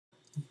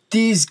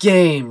These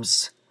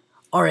games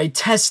are a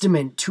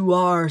testament to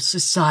our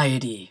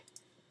society.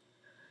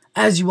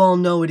 As you all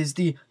know, it is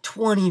the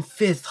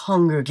 25th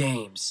Hunger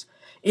Games.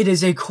 It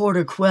is a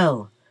quarter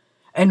quell,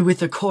 and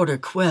with a quarter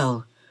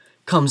quell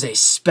comes a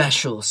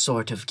special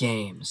sort of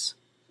games.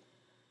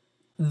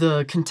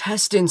 The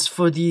contestants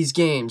for these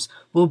games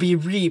will be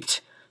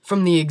reaped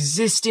from the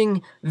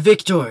existing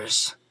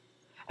victors,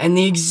 and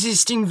the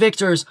existing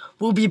victors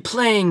will be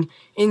playing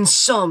in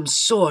some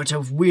sort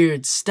of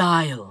weird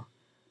style.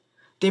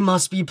 They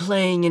must be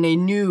playing in a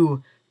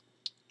new,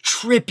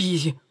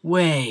 trippy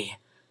way,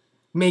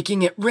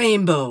 making it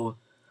rainbow,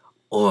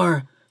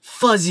 or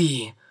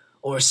fuzzy,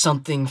 or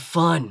something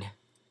fun.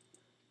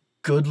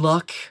 Good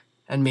luck,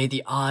 and may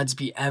the odds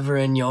be ever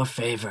in your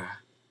favor.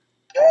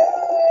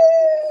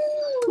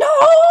 No!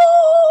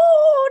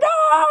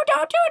 No!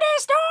 Don't do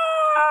this!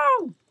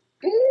 No!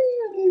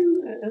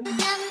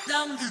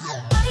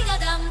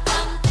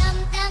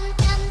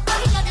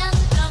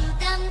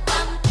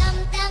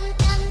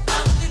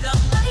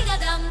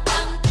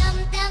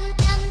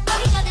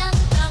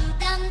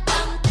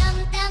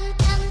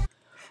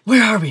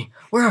 Where are we?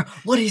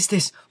 What is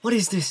this? What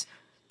is this?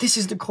 This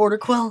is the quarter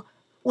quell?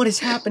 What is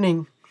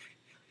happening?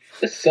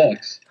 This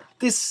sucks.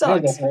 This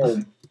sucks. Go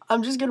home.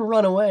 I'm just gonna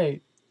run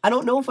away. I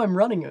don't know if I'm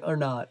running or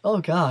not. Oh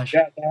gosh.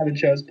 Yeah, diamond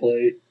chest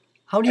plate.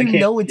 How do you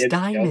know it's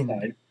diamond?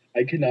 Outside.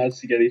 I cannot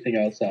see anything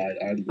outside.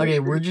 Okay,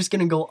 we're just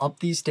gonna go up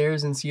these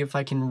stairs and see if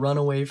I can run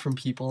away from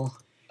people.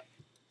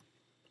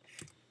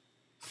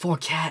 For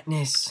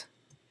Katniss.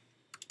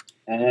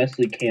 I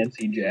honestly can't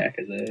see Jack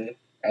as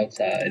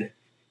outside.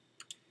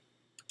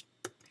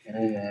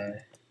 Oh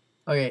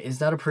my. Okay, is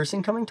that a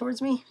person coming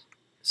towards me?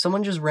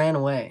 Someone just ran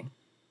away.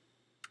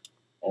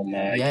 Oh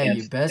my. Yeah,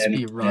 you best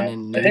be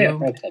running, Hey, I noob.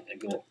 found something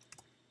cool.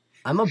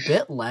 I'm a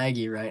bit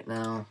laggy right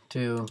now,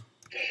 too.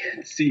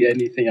 Can't see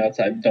anything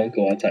outside. Don't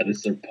go outside. This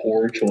is a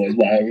poor choice.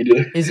 Why are we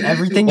doing? Is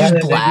everything just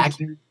black?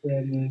 Oh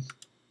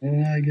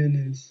my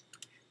goodness.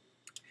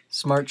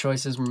 Smart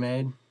choices were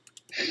made.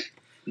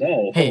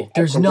 No. Hey,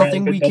 there's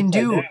nothing we can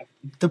do. Down.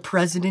 The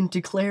president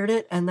declared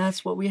it, and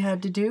that's what we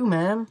had to do,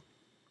 man.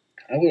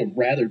 I would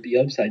rather be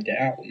upside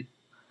down.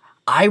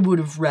 I would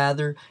have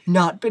rather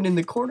not been in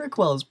the quarter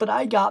quells, but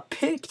I got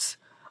picked.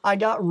 I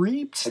got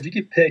reaped. How'd you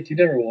get picked? You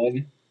never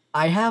won.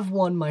 I have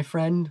won, my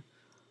friend.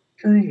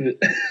 Prove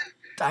it.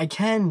 I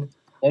can.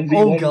 1v1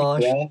 Oh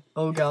gosh. bro.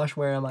 Oh gosh,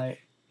 where am I?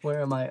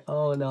 Where am I?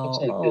 Oh no.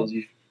 Someone Oh, kills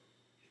you.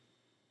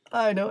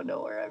 I don't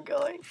know where I'm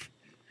going.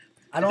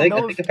 I I don't think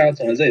know. I found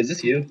someone. Is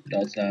this you?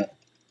 No, it's not.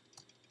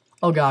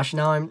 Oh gosh,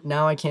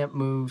 now I can't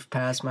move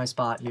past my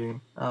spot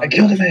here. Oh, I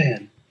killed a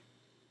man.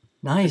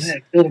 nice.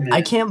 I killed a man.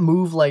 I can't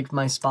move like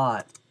my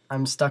spot.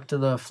 I'm stuck to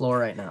the floor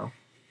right now.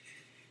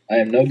 I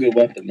am no good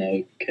weapon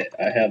though. Okay,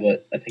 I have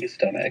a. I think it's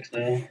stone axe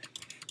now.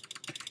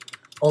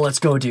 Oh, let's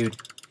go, dude.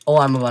 Oh,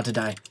 I'm about to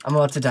die. I'm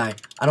about to die.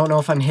 I don't know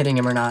if I'm hitting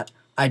him or not.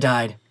 I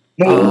died.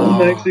 No, Oh,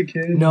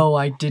 Mexican. No,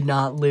 I did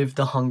not live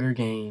the Hunger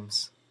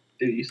Games.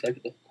 Dude, you suck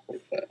at the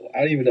quarterfinal. I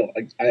don't even know.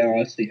 I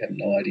honestly have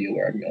no idea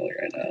where I'm going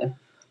right now.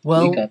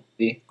 Well, Come to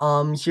me.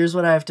 here's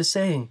what I have to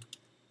say.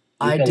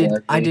 I come did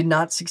like I me. did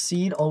not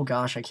succeed. Oh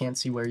gosh, I can't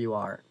see where you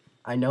are.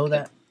 I know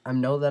that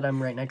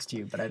I'm right next to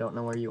you, but I don't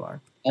know where you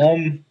are.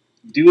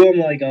 Do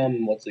like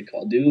what's it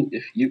called? Do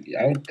if you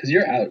because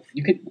you're out.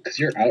 You can because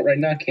you're out right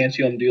now. Can't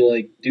you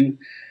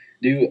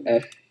do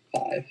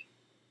F5?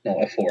 No,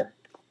 F4. I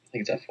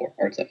think it's F4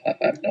 or it's F5.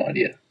 I have no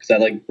idea because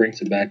that like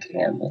brings it back to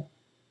normal.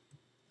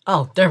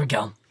 Oh, there we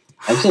go.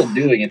 I'm still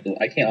doing it though.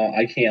 I can't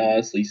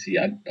honestly see.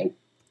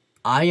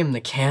 I am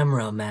the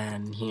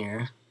cameraman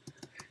here,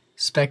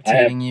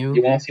 spectating you.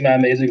 You want to see my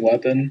amazing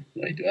weapon?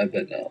 Wait, do I?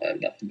 But no, I have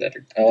nothing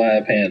better. Oh, I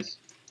have hands.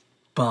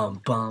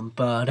 Bum bum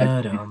ba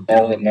da dum. I'm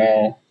balling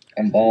now.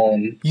 I'm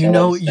balling. You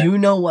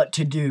know what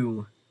to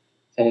do.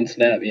 Someone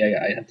snap me.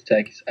 I have to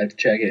check. I have to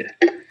check it.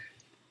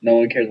 No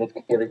one cares about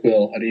the quarter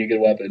quill. I need a good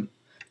weapon.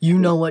 You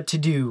know what to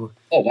do.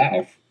 Oh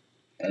wow.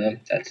 That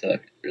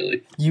sucked.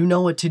 Really. You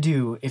know what to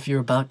do if you're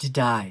about to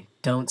die.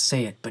 Don't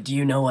say it, but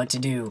you know what to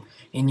do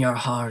in your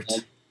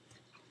heart.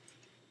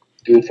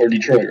 Do it for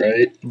Detroit,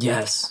 right?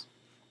 Yes.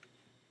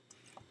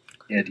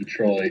 Yeah,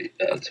 Detroit.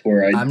 That's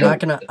where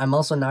I'm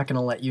also not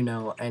gonna let you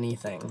know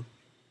anything.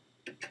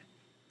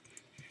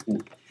 Oh,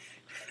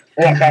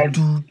 I found.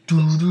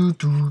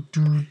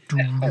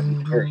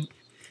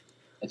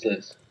 What's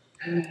this?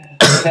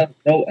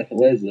 No,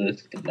 what is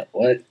this?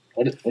 What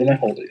am I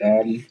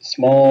holding?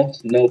 Small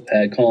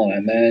notepad column. I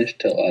managed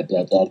to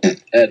blah blah.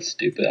 That's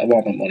stupid. I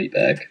want my money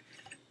back.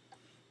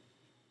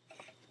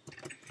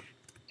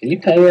 Can you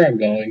tell where I'm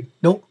going?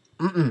 Nope.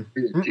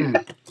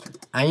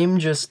 I am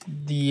just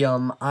the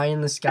eye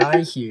in the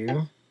sky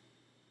here.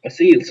 I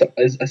see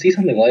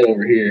something light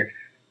over here.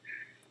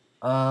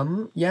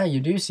 Yeah, you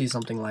do see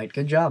something light.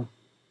 Good job.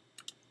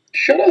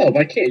 Shut up!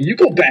 I can't. You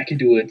go back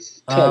into it.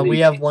 We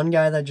have one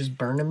guy that just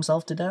burned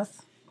himself to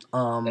death.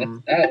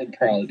 That would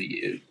probably be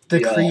you.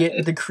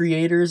 The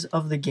creators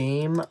of the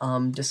game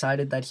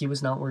decided that he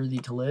was not worthy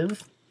to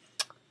live.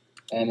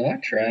 Am I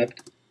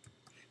trapped?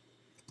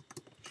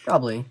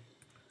 Probably.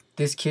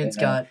 This kid's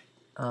got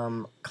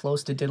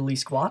close to diddly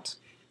squat,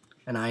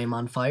 and I am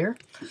on fire.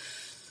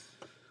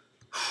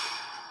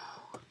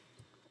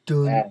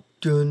 Dun, Wow.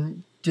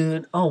 dun,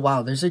 dun. Oh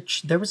wow,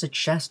 there was a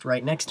chest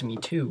right next to me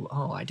too.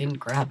 Oh, I didn't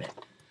grab it.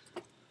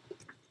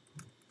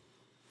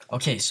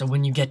 Okay, so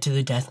when you get to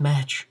the death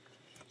match,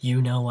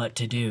 you know what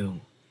to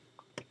do.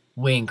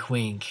 Wink,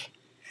 wink.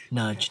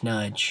 Nudge,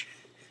 nudge.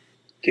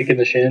 Kick in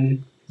the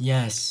shin.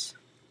 Yes.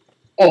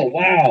 Oh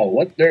wow!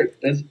 What there's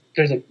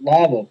a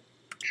lava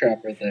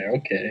trap right there.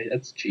 Okay,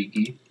 that's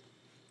cheeky.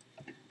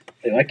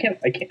 Wait, I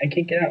can't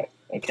get out.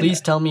 Okay.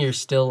 Please tell me you're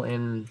still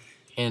in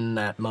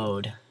that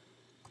mode.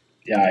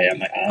 Yeah, I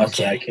am.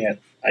 Honestly, Okay.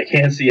 I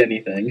can't see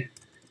anything.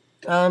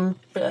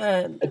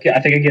 Okay, I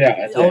think I get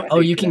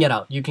out. You can get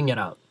out. You can get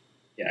out.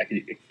 Yeah, I can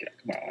get out.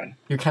 Come on.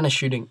 You're kind of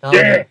shooting. Oh, Yeah.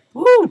 okay.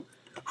 Woo!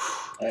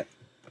 What?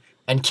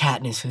 And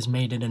Katniss has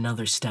made it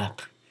another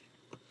step.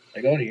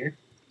 I go in here.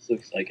 This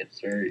looks like it's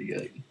very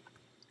good.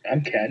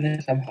 I'm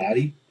Katniss. I'm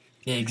hottie.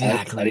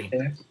 Exactly. Hottie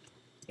Katniss.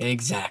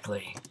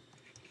 Exactly.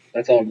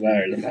 That's all that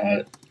matters. I'm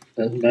hot.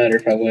 Doesn't matter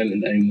if I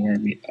win anymore.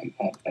 I'm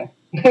hot now.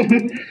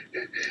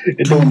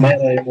 It don't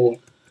matter anymore.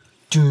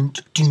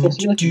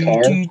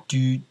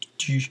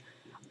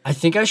 I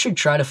think I should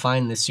try to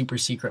find the super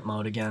secret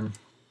mode again.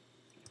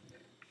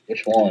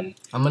 Which one?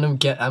 I'm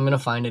gonna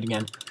find it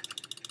again.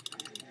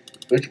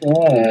 Which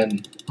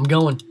one?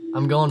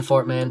 I'm going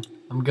for it, man.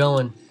 I'm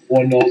going.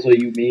 One knows what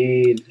you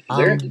mean. Is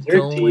there a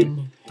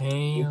team?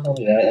 Ham. Oh,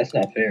 that's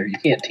not fair. You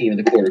can't team in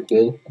the quarter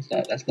quill.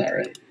 That's not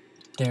right.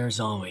 There's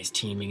always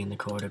teaming in the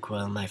quarter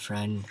quill, my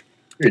friend.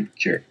 You're a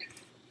jerk.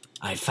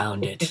 I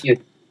found it.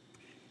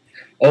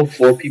 Oh,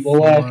 4 people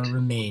left. 4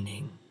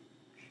 remaining.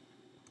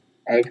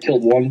 I've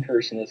killed 1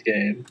 person this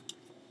game.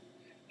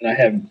 And I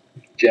have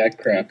jack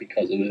crap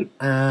because of it.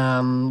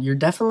 You're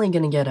definitely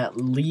gonna get at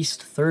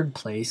least 3rd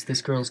place.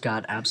 This girl's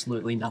got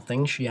absolutely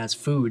nothing. She has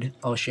food.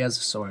 Oh, she has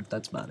a sword.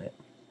 That's about it.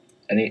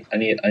 I need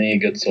a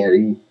good sword.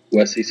 Ooh,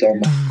 Wesley saw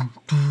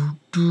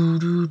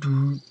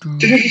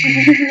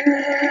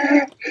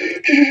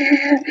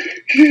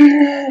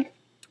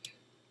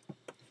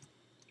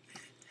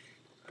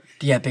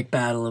The epic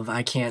battle of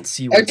I can't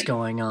see what's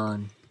going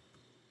on.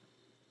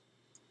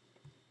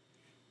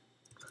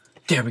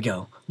 There we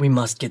go. We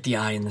must get the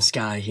eye in the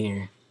sky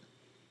here.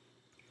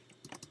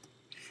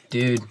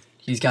 Dude,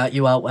 he's got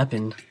you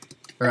out-weaponed.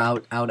 Or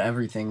out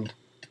everything.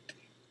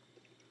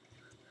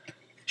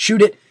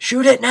 Shoot it!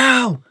 Shoot it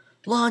now!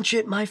 Launch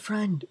it, my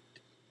friend.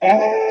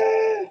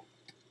 No!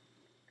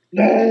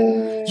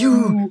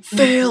 You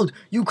failed!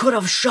 You could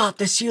have shot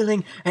the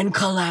ceiling and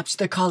collapsed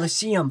the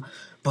Colosseum.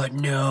 But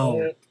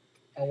no.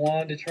 I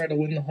wanted to try to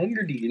win the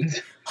Hunger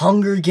Games.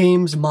 Hunger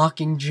Games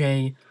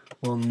Mockingjay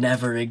will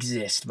never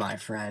exist, my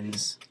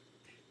friends.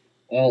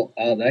 Well,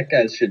 that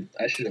guy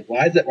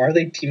why are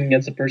they teaming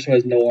against a person who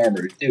has no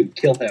armor? Dude,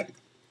 kill him.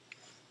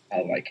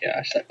 Oh my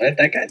gosh. That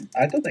guy,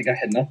 I thought that guy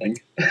had nothing.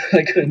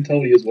 I couldn't tell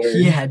what he was wearing.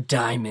 He had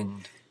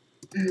diamond.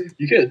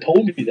 You could have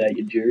told me that,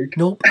 you jerk.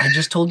 Nope, I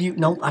just told you.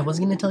 Nope, I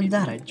wasn't gonna tell you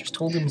that. I just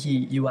told him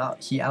he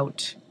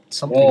out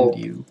something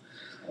you.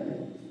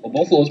 Well,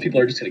 both of those people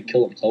are just gonna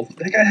kill themselves.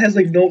 That guy has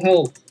like no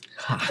health.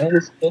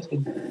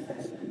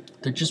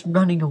 They're just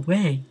running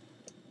away.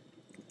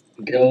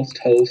 Ghost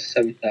host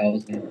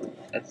 7,000.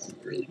 That's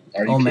really.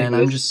 Oh man,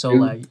 I'm just so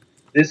like.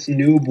 This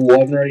noob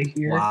 1 right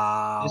here.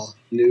 Wow. This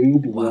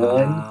noob 1.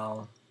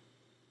 Wow.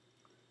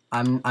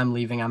 I'm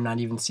leaving. I'm not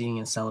even seeing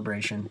a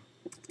celebration.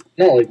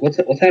 No, like what's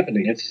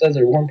happening? It says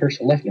there's 1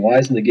 person left, and why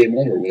isn't the game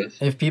over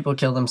with? If people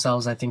kill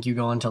themselves, I think you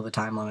go until the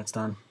time limit's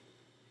done.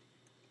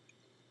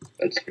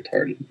 That's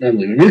retarded. I'm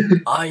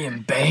leaving. I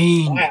am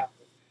Bane.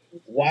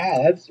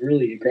 Wow, that's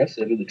really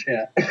aggressive in the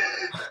chat.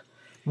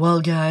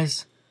 Well,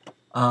 guys,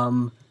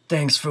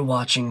 thanks for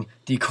watching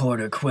the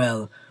Quarter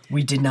Quell.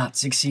 We did not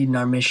succeed in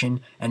our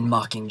mission, and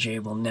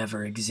Mockingjay will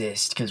never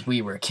exist because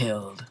we were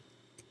killed.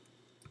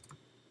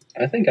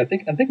 I think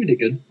we did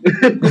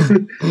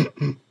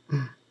good.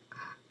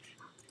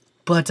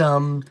 But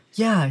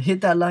yeah,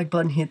 hit that like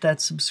button, hit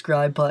that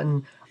subscribe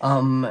button.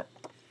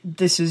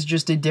 This is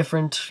just a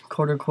different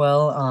Quarter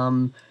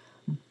Quell.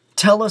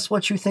 Tell us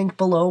what you think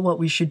below, what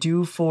we should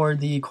do for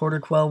the Quarter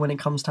Quell when it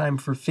comes time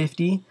for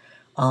 50.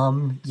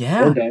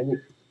 Yeah.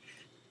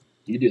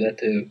 You do that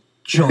too.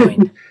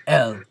 Join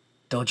El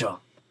Dojo.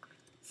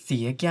 See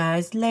you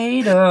guys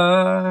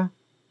later.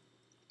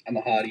 I'm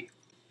a hottie.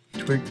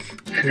 Twick,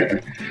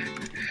 twick.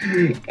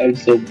 I'm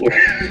so bored.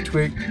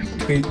 Twick,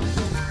 twick,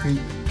 twick,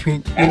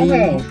 twick. I don't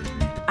know.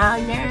 Oh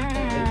no.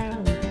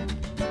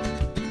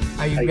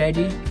 Are you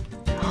ready?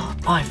 Oh,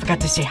 I forgot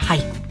to say hi.